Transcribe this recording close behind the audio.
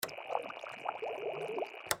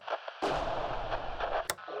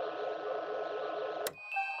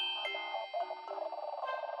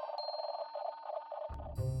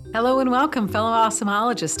Hello and welcome, fellow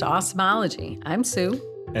awesomeologists, to Awesomeology. I'm Sue.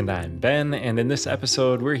 And I'm Ben, and in this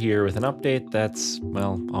episode, we're here with an update that's,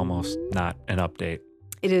 well, almost not an update.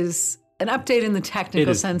 It is an update in the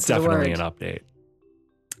technical sense of the word. It is definitely an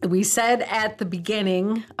update. We said at the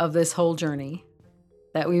beginning of this whole journey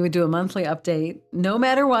that we would do a monthly update no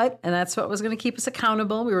matter what, and that's what was going to keep us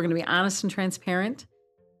accountable. We were going to be honest and transparent.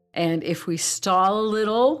 And if we stall a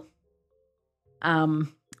little,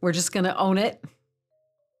 we're just going to own it.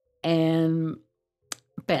 And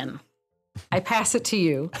Ben, I pass it to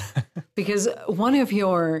you because one of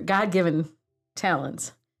your God-given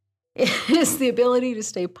talents is the ability to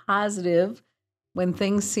stay positive when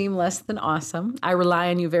things seem less than awesome. I rely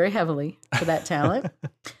on you very heavily for that talent.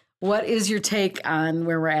 What is your take on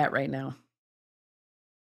where we're at right now?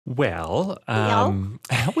 Well, I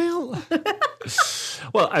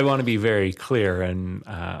want to be very clear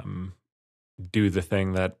and do the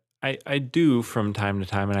thing that I do from time to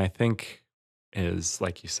time, and I think is,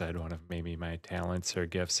 like you said, one of maybe my talents or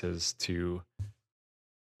gifts is to,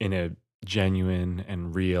 in a genuine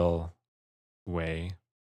and real way,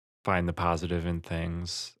 find the positive in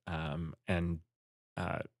things, and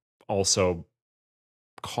also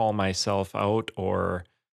call myself out or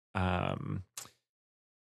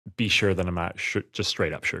be sure that I'm not just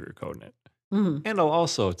straight up sugarcoating it. Mm-hmm. And I'll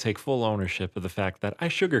also take full ownership of the fact that I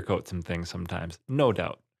sugarcoat some things sometimes, no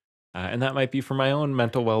doubt. And that might be for my own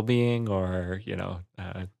mental well-being or,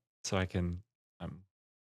 so I can,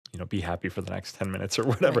 be happy for the next 10 minutes or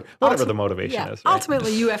whatever, whatever the motivation is. Right?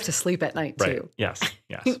 Ultimately, you have to sleep at night, right. too. Yes.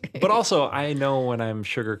 But also, I know when I'm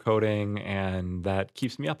sugarcoating and that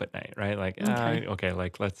keeps me up at night, right? Like,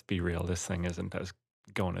 let's be real. This thing isn't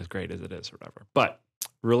going as great as it is or whatever. But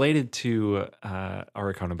related to our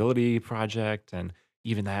accountability project and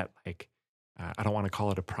even that, I don't want to call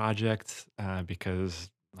it a project because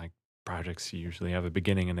projects usually have a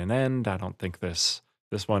beginning and an end. I don't think this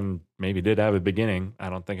one maybe did have a beginning. I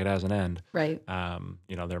don't think it has an end. Right.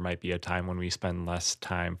 There might be a time when we spend less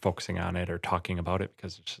time focusing on it or talking about it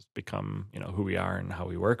because it's just become, who we are and how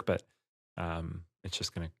we work. But it's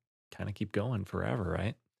just going to kind of keep going forever,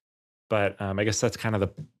 right? But I guess that's kind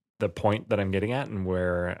of the point that I'm getting at, and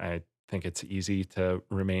where I think it's easy to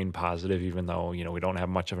remain positive, even though, we don't have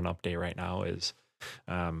much of an update right now, is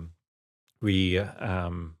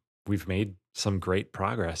we've made some great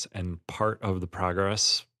progress, and part of the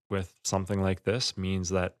progress with something like this means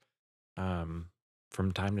that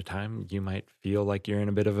from time to time you might feel like you're in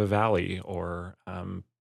a bit of a valley, or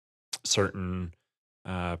certain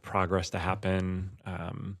progress to happen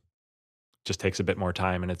just takes a bit more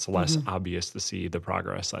time, and it's less obvious to see the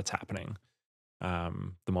progress that's happening.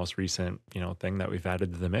 The most recent, thing that we've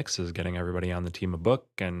added to the mix is getting everybody on the team a book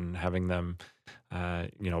and having them,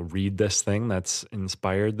 read this thing that's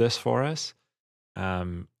inspired this for us.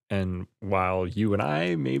 And while you and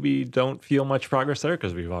I maybe don't feel much progress there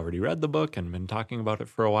because we've already read the book and been talking about it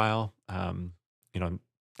for a while, kind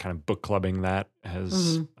of book clubbing that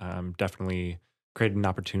has definitely created an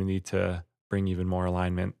opportunity to bring even more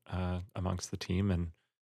alignment amongst the team, and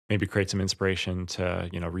maybe create some inspiration to,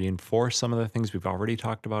 reinforce some of the things we've already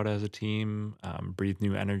talked about as a team, breathe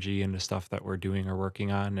new energy into stuff that we're doing or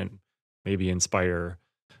working on, and maybe inspire,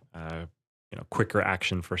 quicker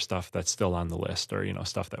action for stuff that's still on the list, or,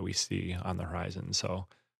 stuff that we see on the horizon. So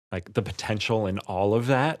the potential in all of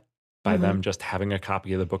that by them just having a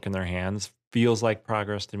copy of the book in their hands feels like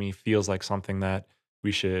progress to me, feels like something that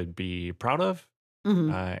we should be proud of.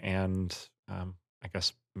 And I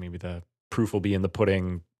guess maybe the proof will be in the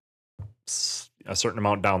pudding a certain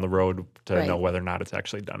amount down the road to know whether or not it's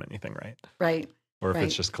actually done anything right. Right. Or if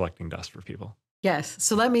it's just collecting dust for people. Yes.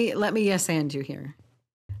 So let me yes and you here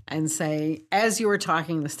and say, as you were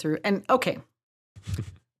talking this through, and okay,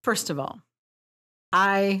 first of all,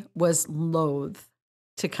 I was loath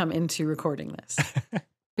to come into recording this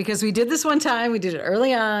because we did this one time. We did it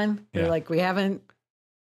early on. We were like, we're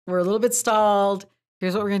a little bit stalled.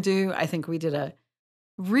 Here's what we're going to do. I think we did a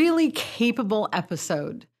really capable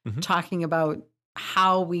episode talking about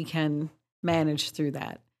how we can manage through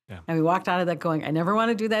that. Yeah. And we walked out of that going, I never want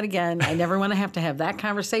to do that again. I never want to have that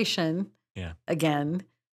conversation again.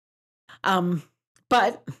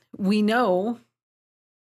 But we know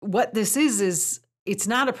what this is it's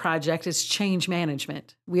not a project, it's change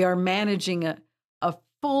management. We are managing a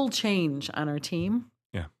full change on our team.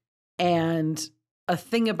 Yeah. And a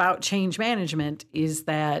thing about change management is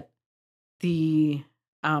that the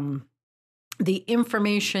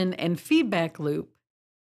information and feedback loop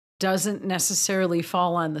doesn't necessarily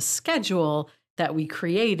fall on the schedule that we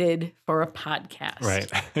created for a podcast. Right,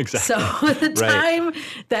 exactly. So the time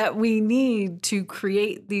that we need to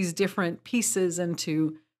create these different pieces and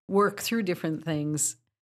to work through different things.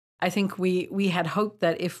 I think we had hoped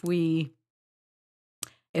that if we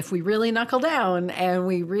really knuckle down and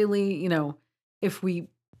we really, if we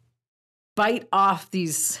bite off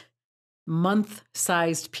these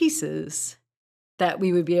month-sized pieces, that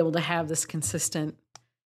we would be able to have this consistent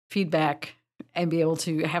feedback and be able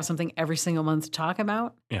to have something every single month to talk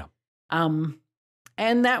about. Yeah.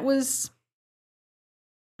 And that was,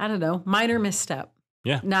 I don't know, minor misstep.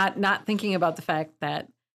 Yeah. Not thinking about the fact that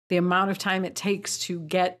the amount of time it takes to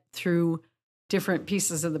get through different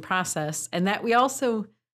pieces of the process, and that we also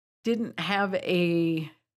didn't have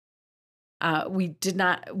we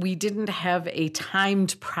didn't have a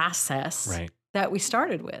timed process Right. that we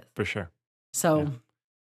started with. For sure. So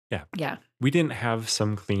Yeah. We didn't have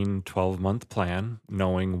some clean 12-month plan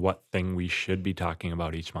knowing what thing we should be talking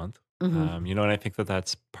about each month. Mhm. And I think that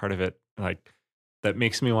that's part of it. Like, that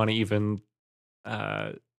makes me want to even,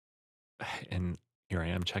 and here I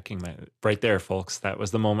am checking right there, folks. That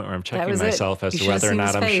was the moment where I'm checking was it. myself as You to should have whether or seen not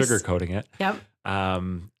his I'm face. sugarcoating it. Yep.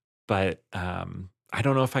 But I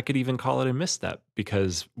don't know if I could even call it a misstep,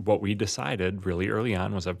 because what we decided really early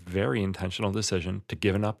on was a very intentional decision to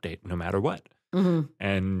give an update no matter what. Mhm.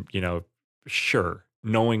 And, sure,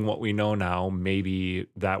 knowing what we know now, maybe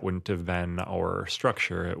that wouldn't have been our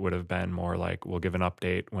structure. It would have been more like, we'll give an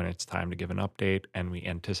update when it's time to give an update, and we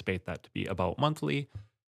anticipate that to be about monthly.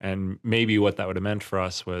 And maybe what that would have meant for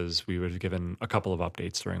us was we would have given a couple of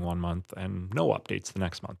updates during one month and no updates the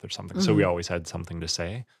next month or something. So we Mhm. always had something to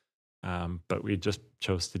say. But we just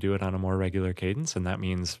chose to do it on a more regular cadence. And that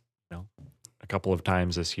means, a couple of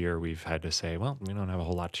times this year we've had to say, well, we don't have a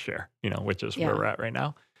whole lot to share, which is where Yeah. we're at right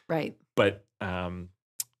now. Right. But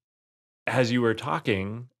as you were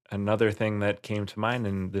talking, another thing that came to mind,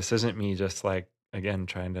 and this isn't me just like, again,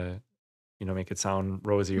 trying to, make it sound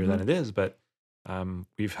rosier than Mhm. it is, but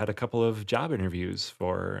we've had a couple of job interviews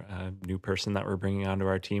for a new person that we're bringing onto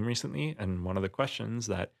our team recently. And one of the questions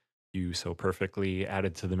that you so perfectly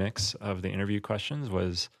added to the mix of the interview questions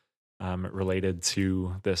was related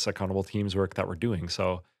to this accountable teams work that we're doing.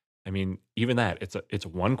 So, I mean, even that, it's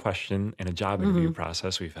one question in a job interview Mhm.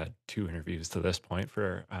 process. We've had 2 interviews to this point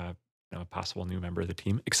for a possible new member of the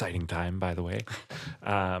team. Exciting time, by the way.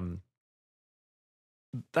 Um,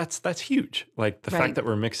 that's huge. Like, the fact Right. that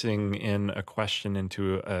we're mixing in a question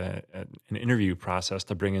into an interview process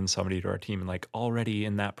to bring in somebody to our team, and like already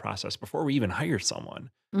in that process before we even hire someone,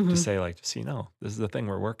 to Mhm. say like, just this is the thing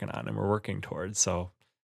we're working on and we're working towards. So,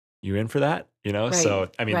 you in for that? Right.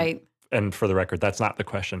 So I mean, Right. and for the record, that's not the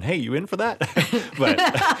question. Hey, you in for that? But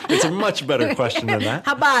it's a much better question than that.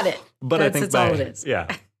 How about it? But I think That's all it is.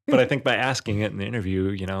 but I think by asking it in the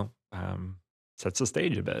interview, sets the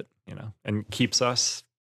stage a bit, and keeps us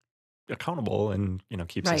accountable, and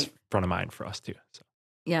keeps us Right. front of mind for us too. So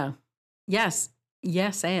Yeah. Yes.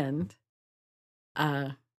 Yes, and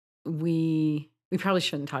we probably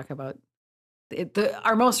shouldn't talk about it.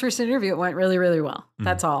 Our most recent interview. It went really, really well.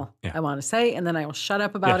 That's all Yeah. I want to say, and then I will shut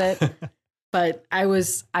up about yeah. it. But I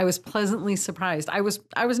was pleasantly surprised. I was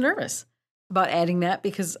nervous about adding that,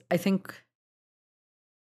 because I think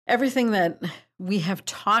everything that we have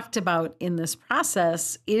talked about in this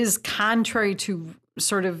process is contrary to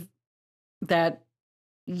sort of that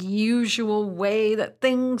usual way that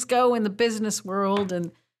things go in the business world,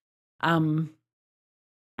 and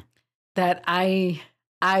that I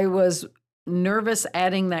was nervous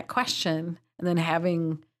adding that question and then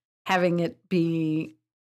having it be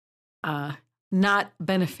not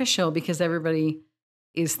beneficial, because everybody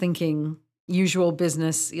is thinking usual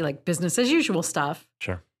business, like business as usual stuff,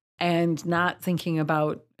 Sure. and not thinking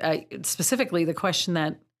about specifically the question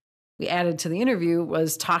that we added to the interview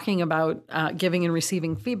was talking about giving and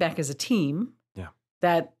receiving feedback as a team. Yeah.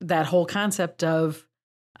 That whole concept of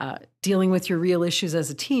dealing with your real issues as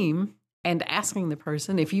a team, and asking the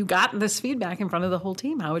person, if you got this feedback in front of the whole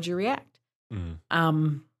team, how would you react?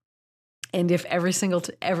 Mm. And if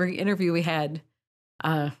every interview we had,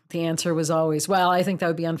 the answer was always, well, I think that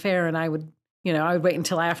would be unfair, and I would wait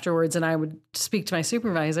until afterwards and I would speak to my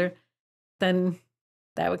supervisor, then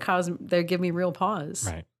that would give me real pause.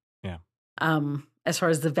 Right. Yeah. As far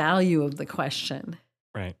as the value of the question.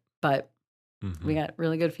 Right. But Mhm. we got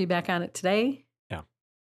really good feedback on it today. Yeah.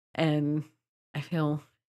 And I feel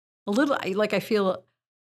I feel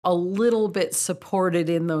a little bit supported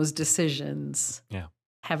in those decisions. Yeah.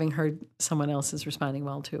 Having heard someone else is responding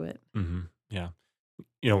well to it. Mm-hmm. Yeah.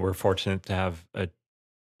 We're fortunate to have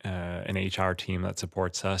an HR team that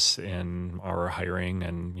supports us in our hiring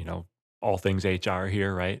and, all things HR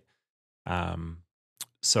here, right?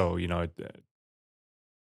 So, a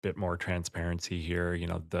bit more transparency here.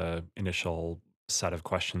 The initial set of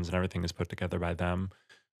questions and everything is put together by them.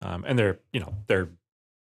 And they're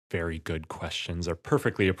very good questions or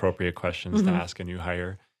perfectly appropriate questions to Mm-hmm. ask a new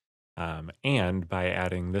hire. And by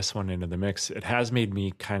adding this one into the mix, it has made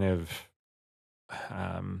me kind of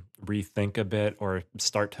rethink a bit or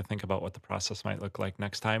start to think about what the process might look like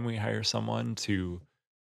next time we hire someone to,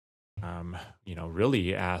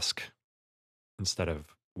 really ask instead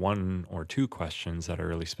of one or two questions that are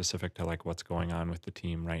really specific to like what's going on with the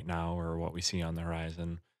team right now or what we see on the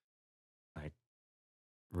horizon, like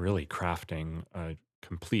really crafting a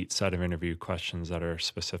complete set of interview questions that are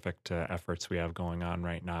specific to efforts we have going on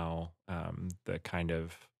right now, the kind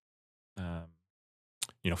of um,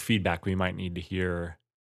 feedback we might need to hear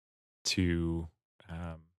to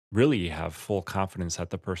really have full confidence that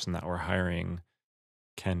the person that we're hiring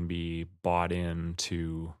can be bought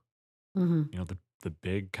into Mm-hmm. the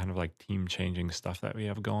big kind of like team changing stuff that we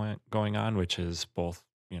have going on, which is both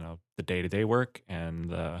the day to day work and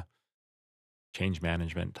the change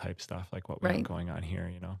management type stuff, like what we have Right. going on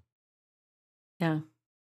here. Yeah. I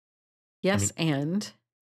Yes. mean,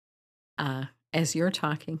 And as you're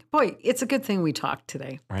talking, boy, it's a good thing we talked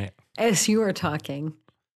today. right? As you are talking,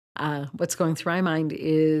 what's going through my mind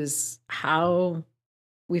is how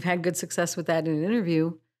we've had good success with that in an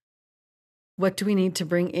interview. What do we need to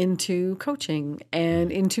bring into coaching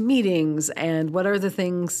and into meetings? And what are the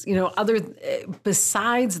things,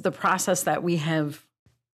 besides the process that we have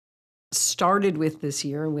started with this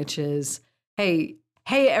year, which is, hey,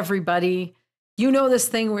 everybody, this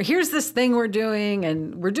thing, here's this thing we're doing,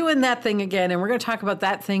 and we're doing that thing again, and we're going to talk about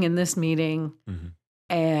that thing in this meeting. Mm-hmm.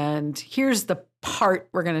 And here's the part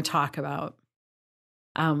we're going to talk about.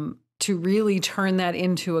 To really turn that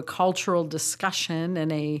into a cultural discussion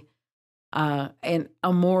and a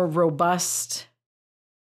more robust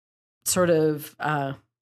sort of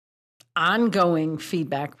ongoing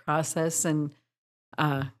feedback process, and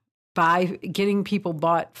by getting people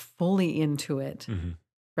bought fully into it, Mm-hmm.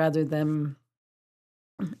 rather than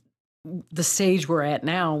the stage we're at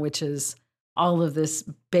now, which is all of this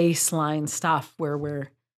baseline stuff where we're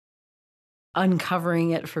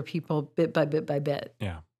uncovering it for people bit by bit by bit.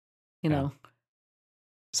 Yeah. You Yeah. know,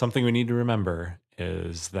 Something we need to remember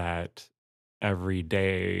is that every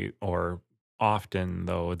day or often,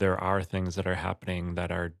 though, there are things that are happening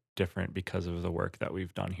that are different because of the work that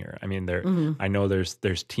we've done here. I mean, Mhm. I know there's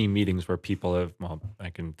team meetings where people have, well, I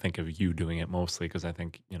can think of you doing it mostly because I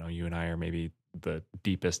think, you and I are maybe the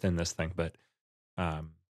deepest in this thing, but,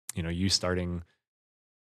 you starting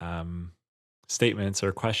statements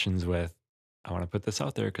or questions with, I want to put this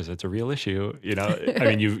out there because it's a real issue. I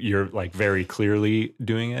mean, you're like very clearly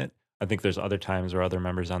doing it. I think there's other times where other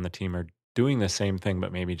members on the team are doing the same thing,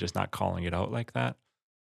 but maybe just not calling it out like that.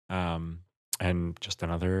 Um, and just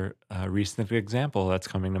another recent example that's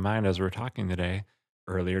coming to mind as we're talking today.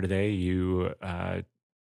 Earlier today, you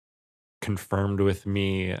confirmed with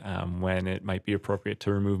me when it might be appropriate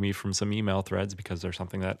to remove me from some email threads because there's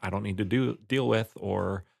something that I don't need to deal with,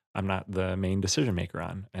 or I'm not the main decision maker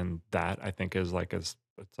on. And that I think is like it's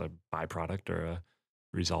a byproduct or a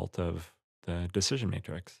result of the decision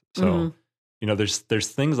matrix. So, Mhm. there's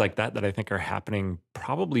things like that that I think are happening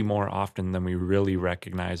probably more often than we really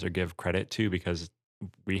recognize or give credit to, because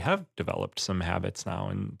we have developed some habits now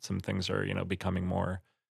and some things are, becoming more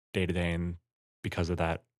day to day. And because of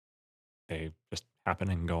that, they just happen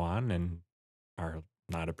and go on and are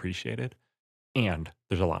not appreciated. And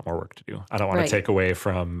there's a lot more work to do. I don't want to Right. take away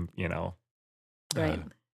from, uh, Right.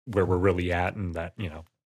 where we're really at, and that,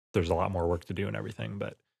 there's a lot more work to do and everything.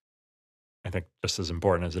 But I think just as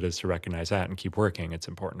important as it is to recognize that and keep working, it's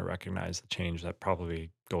important to recognize the change that probably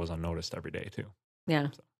goes unnoticed every day too. Yeah.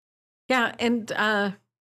 So, Yeah. And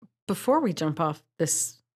before we jump off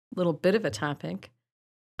this little bit of a topic,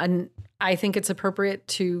 and I think it's appropriate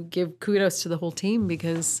to give kudos to the whole team,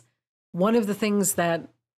 because one of the things that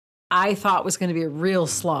I thought was going to be a real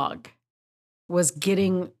slog was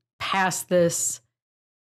getting past this.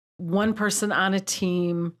 One person on a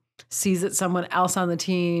team sees that someone else on the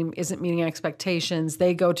team isn't meeting expectations.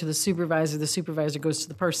 They go to the supervisor goes to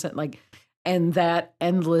the person, and that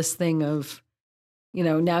endless thing of,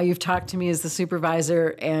 now you've talked to me as the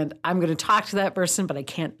supervisor and I'm going to talk to that person, but I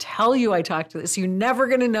can't tell you I talked to this. So you're never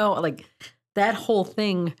going to know, like that whole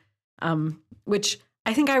thing, which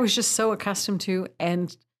I think I was just so accustomed to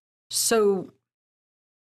and so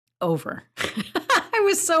over. I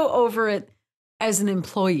was so over it as an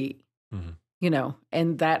employee, mhm.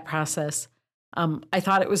 And that process. I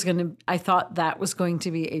thought that was going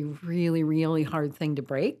to be a really, really hard thing to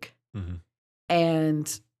break. Mhm.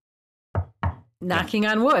 And knocking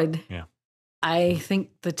on wood, Yeah. I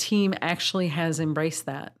think the team actually has embraced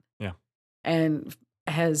that. Yeah. And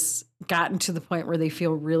has gotten to the point where they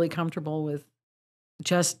feel really comfortable with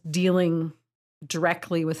just dealing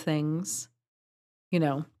directly with things,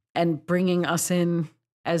 and bringing us in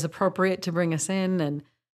as appropriate to bring us in and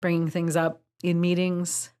bringing things up in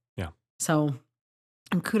meetings. Yeah. So,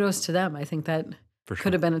 and kudos to them. I think that For sure.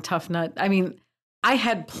 could have been a tough nut. I mean, I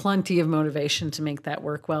had plenty of motivation to make that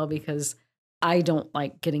work well because I don't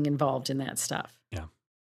like getting involved in that stuff. Yeah.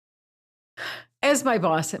 As my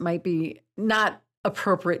boss, it might be not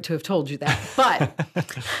appropriate to have told you that,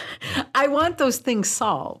 but I want those things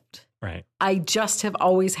solved. Right. I just have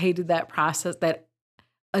always hated that process, that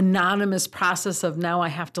anonymous process of now I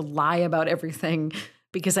have to lie about everything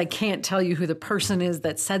because I can't tell you who the person is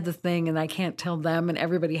that said the thing and I can't tell them and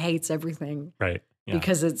everybody hates everything. Right. Yeah.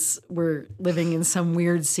 Because we're living in some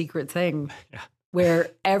weird secret thing Yeah. where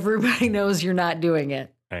everybody knows you're not doing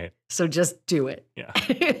it. Right. So just do it. Yeah.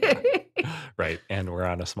 Right. And we're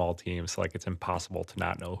on a small team. So it's impossible to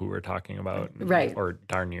not know who we're talking about. Right. Or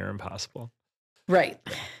darn near impossible. Right.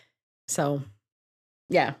 So,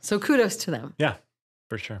 yeah. So kudos to them. Yeah,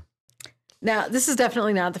 for sure. Now, this is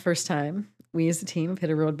definitely not the first time we as a team have hit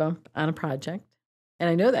a road bump on a project. And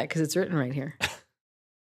I know that because it's written right here.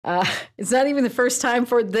 It's not even the first time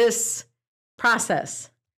for this process.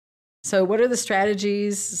 So what are the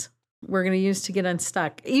strategies we're going to use to get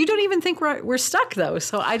unstuck? You don't even think we're stuck, though.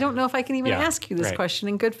 So I don't know if I can even ask you this question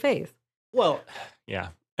in good faith. Well, yeah.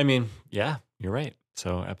 I mean, yeah, you're right.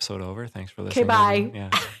 So episode over. Thanks for listening. Okay, bye. Yeah.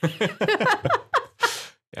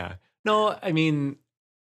 Yeah. No, I mean,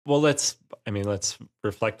 well, let's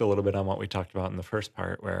reflect a little bit on what we talked about in the first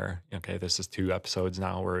part where, okay, this is 2 episodes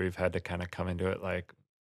now where we've had to kind of come into it like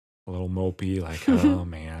a little mopey, like, oh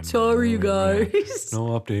man. Sorry, you guys.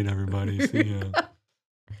 No update, everybody. See ya.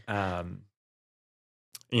 And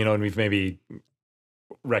we've maybe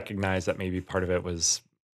recognized that maybe part of it was,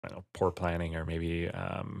 I don't know, poor planning or maybe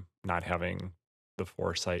not having the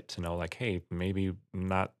foresight to know like, hey, maybe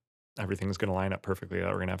not everything's going to line up perfectly that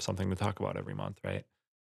we're going to have something to talk about every month, right?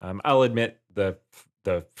 I'll admit the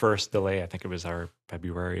first delay, I think it was our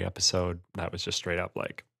February episode, that was just straight up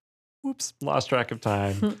like, oops, lost track of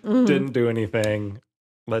time, didn't do anything.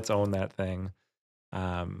 Let's own that thing.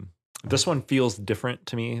 This one feels different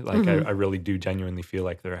to me. Like I really do genuinely feel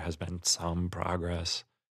like there has been some progress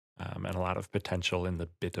and a lot of potential in the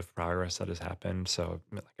bit of progress that has happened. So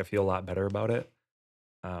like I feel a lot better about it.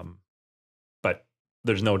 But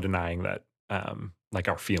there's no denying that like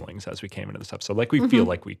our feelings as we came into this episode, like we feel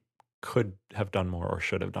like we could have done more or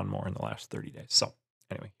should have done more in the last 30 days. So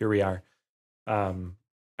anyway, here we are.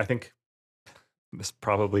 I think this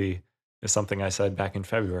probably is something I said back in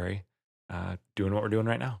February, doing what we're doing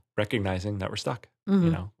right now, recognizing that we're stuck,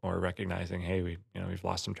 or recognizing, hey, we've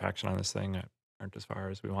lost some traction on this thing, aren't as far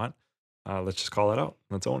as we want. Let's just call it out.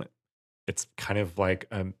 Let's own it. It's kind of like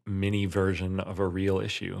a mini version of a real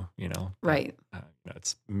issue, Right.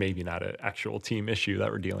 It's maybe not an actual team issue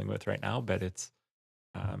that we're dealing with right now, but it's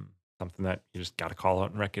something that you just got to call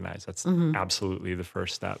out and recognize. That's absolutely the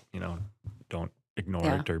first step. Don't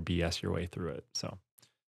ignore it or BS your way through it. So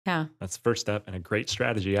yeah, that's the first step, and a great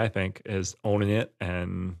strategy, I think, is owning it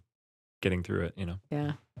and getting through it.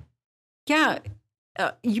 Yeah. Yeah.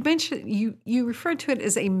 You mentioned you referred to it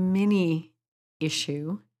as a mini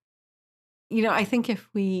issue. I think if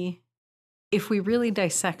we really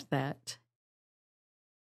dissect that,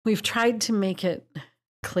 we've tried to make it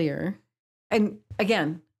clear. And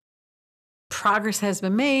again, progress has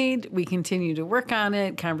been made. We continue to work on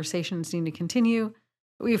it. Conversations need to continue.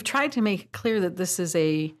 We've tried to make it clear that this is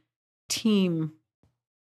a team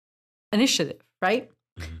initiative, right?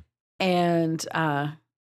 And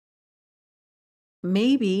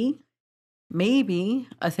maybe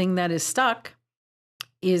a thing that is stuck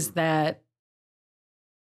is that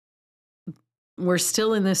we're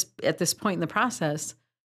still at this point in the process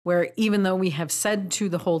where even though we have said to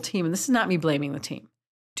the whole team, and this is not me blaming the team,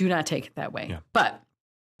 do not take it that way. Yeah. But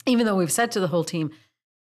even though we've said to the whole team,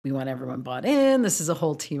 we want everyone bought in, this is a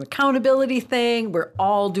whole team accountability thing, we're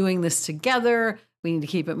all doing this together, we need to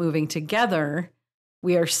keep it moving together,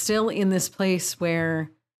 we are still in this place where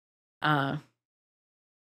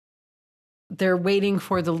they're waiting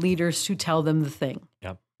for the leaders to tell them the thing.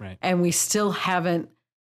 Yep, right. And we still haven't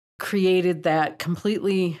created that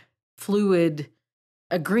completely fluid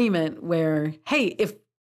agreement where, hey, if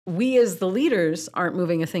we as the leaders aren't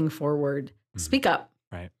moving a thing forward, speak up.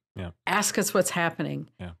 Right. Yeah. Ask us what's happening.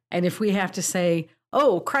 Yeah. And if we have to say,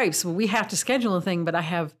 oh, cripes, well, we have to schedule a thing, but I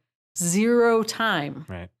have 0 time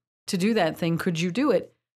to do that thing. Could you do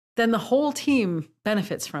it? Then the whole team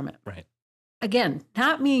benefits from it. Right. Again,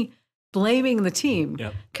 not me blaming the team.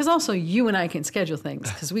 Yep. Because also you and I can schedule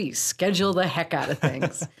things because we schedule the heck out of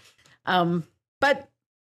things. But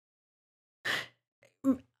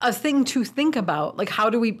a thing to think about, like how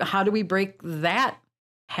do we break that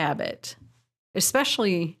habit?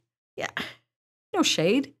 Especially, no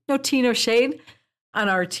shade, no tea, no shade on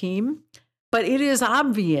our team. But it is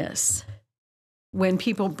obvious when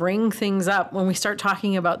people bring things up, when we start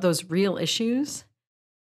talking about those real issues,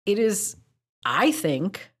 it is, I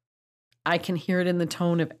think, I can hear it in the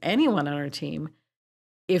tone of anyone on our team.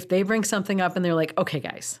 If they bring something up and they're like, okay,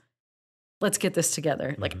 guys, let's get this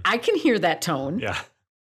together. Like, I can hear that tone. Yeah.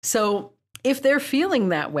 So if they're feeling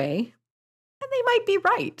that way, and they might be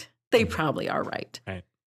right, they probably are right. Right.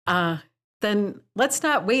 Then let's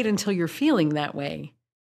not wait until you're feeling that way.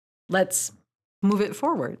 Let's move it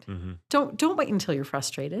forward. Mm-hmm. Don't wait until you're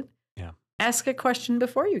frustrated. Yeah. Ask a question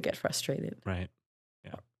before you get frustrated. Right.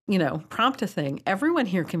 Yeah. Prompt a thing. Everyone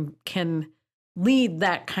here can lead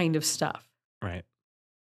that kind of stuff. Right.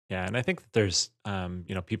 Yeah. And I think that there's,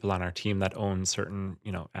 people on our team that own certain,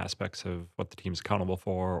 aspects of what the team's accountable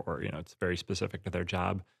for, or, it's very specific to their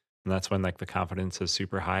job. And that's when like the confidence is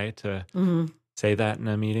super high to say that in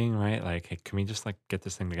a meeting, right? Like, hey, can we just like get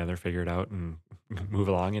this thing together, figure it out and move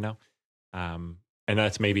along, and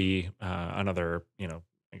that's maybe another,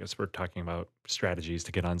 I guess we're talking about strategies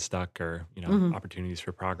to get unstuck or, opportunities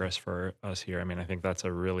for progress for us here. I mean, I think that's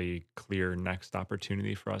a really clear next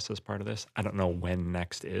opportunity for us as part of this. I don't know when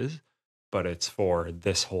next is, but it's for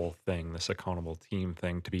this whole thing, this accountable team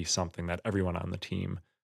thing, to be something that everyone on the team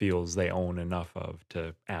feels they own enough of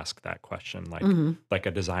to ask that question. Like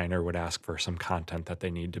a designer would ask for some content that they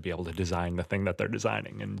need to be able to design the thing that they're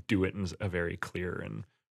designing and do it in a very clear and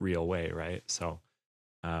real way, right? So,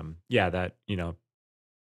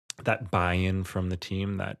 that buy-in from the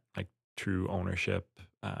team, that like true ownership,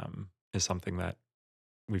 is something that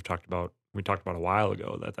we've talked about. We talked about a while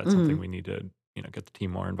ago that's something we need to, get the team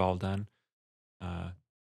more involved on.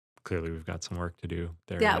 Clearly, we've got some work to do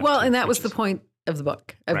there. Yeah, well, and that was the point of the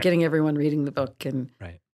book, of getting everyone reading the book and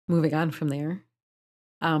moving on from there.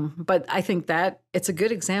 But I think that it's a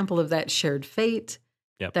good example of that shared fate,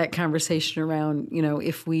 that conversation around,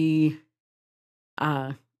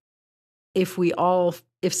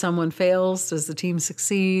 if someone fails, does the team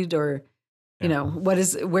succeed? Or,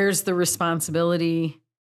 where's the responsibility,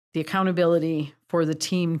 the accountability for the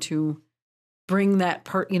team to bring that,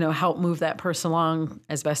 help move that person along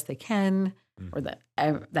as best they can, or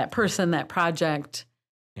that person, that project,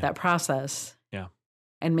 that process,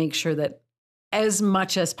 and make sure that as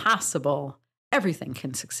much as possible, everything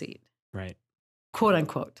can succeed. Right. Quote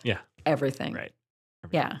unquote. Yeah. Everything. Right.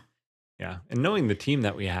 Yeah. Yeah. And knowing the team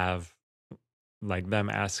that we have, like them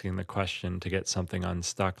asking the question to get something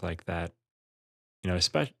unstuck like that,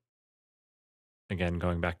 especially, again,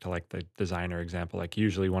 going back to like the designer example, like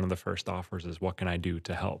usually one of the first offers is, what can I do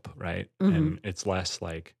to help? Right. And it's less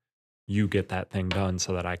like, you get that thing done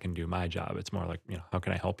so that I can do my job. It's more like, how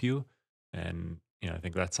can I help you? And, I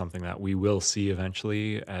think that's something that we will see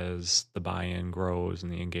eventually as the buy-in grows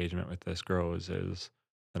and the engagement with this grows, is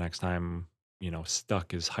the next time,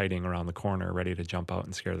 Stuck is hiding around the corner, ready to jump out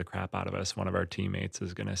and scare the crap out of us, one of our teammates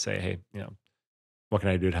is going to say, hey, what can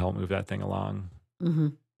I do to help move that thing along?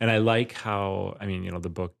 And I like how, the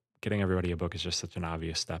book, getting everybody a book is just such an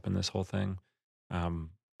obvious step in this whole thing.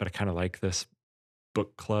 But I kind of like this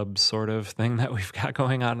book club sort of thing that we've got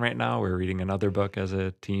going on right now. We're reading another book as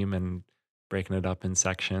a team and breaking it up in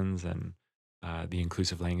sections, and the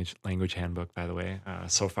inclusive language handbook, by the way,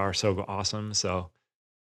 so far so awesome. So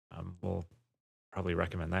we'll probably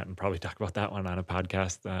recommend that and probably talk about that one on a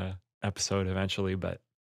podcast episode eventually. But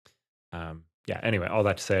anyway, all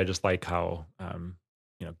that to say, I just like how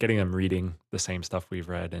getting them reading the same stuff we've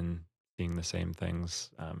read and seeing the same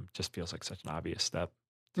things just feels like such an obvious step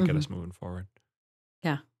to get us moving forward.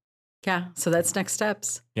 Yeah. Yeah. So that's next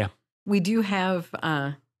steps. Yeah. We do have,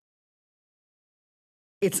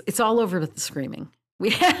 it's all over with the screaming. We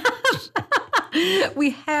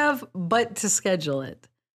have, but to schedule it.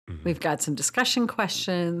 We've got some discussion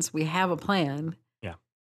questions. We have a plan. Yeah.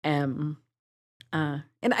 And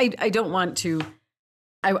I don't want to,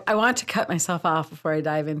 I want to cut myself off before I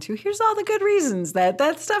dive into, here's all the good reasons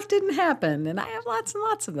that stuff didn't happen. And I have lots and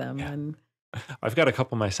lots of them. Yeah. And I've got a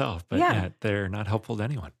couple myself, but they're not helpful to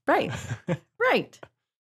anyone. Right. Right.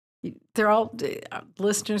 They're all,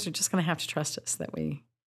 listeners are just going to have to trust us that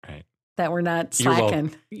we're not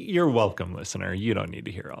slacking. You're welcome, listener. You don't need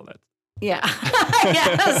to hear all that. Yeah.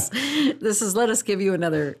 Yes. This is, let us give you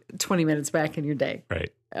another 20 minutes back in your day.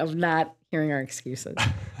 Right. Of not hearing our excuses.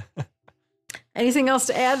 Anything else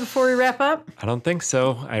to add before we wrap up? I don't think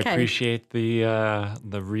so. I Okay. appreciate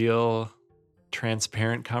the real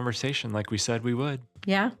transparent conversation like we said we would.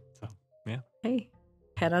 Yeah. So, yeah. Hey,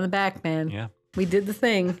 pat on the back, man. Yeah. We did the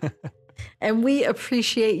thing. And we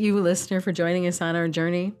appreciate you, listener, for joining us on our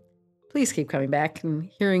journey. Please keep coming back and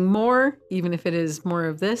hearing more, even if it is more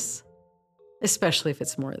of this, especially if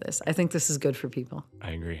it's more of this. I think this is good for people.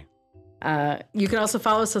 I agree. You can also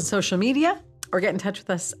follow us on social media or get in touch with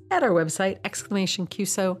us at our website,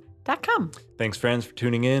 exclamationqso.com. Thanks, friends, for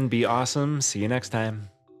tuning in. Be awesome. See you next time.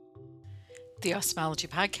 The Awesomeology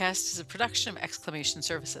Podcast is a production of Exclamation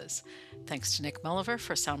Services. Thanks to Nick Mulliver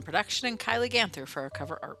for sound production and Kylie Ganther for our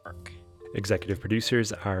cover artwork. Executive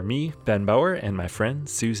producers are me, Ben Bauer, and my friend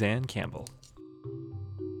Suzanne Campbell.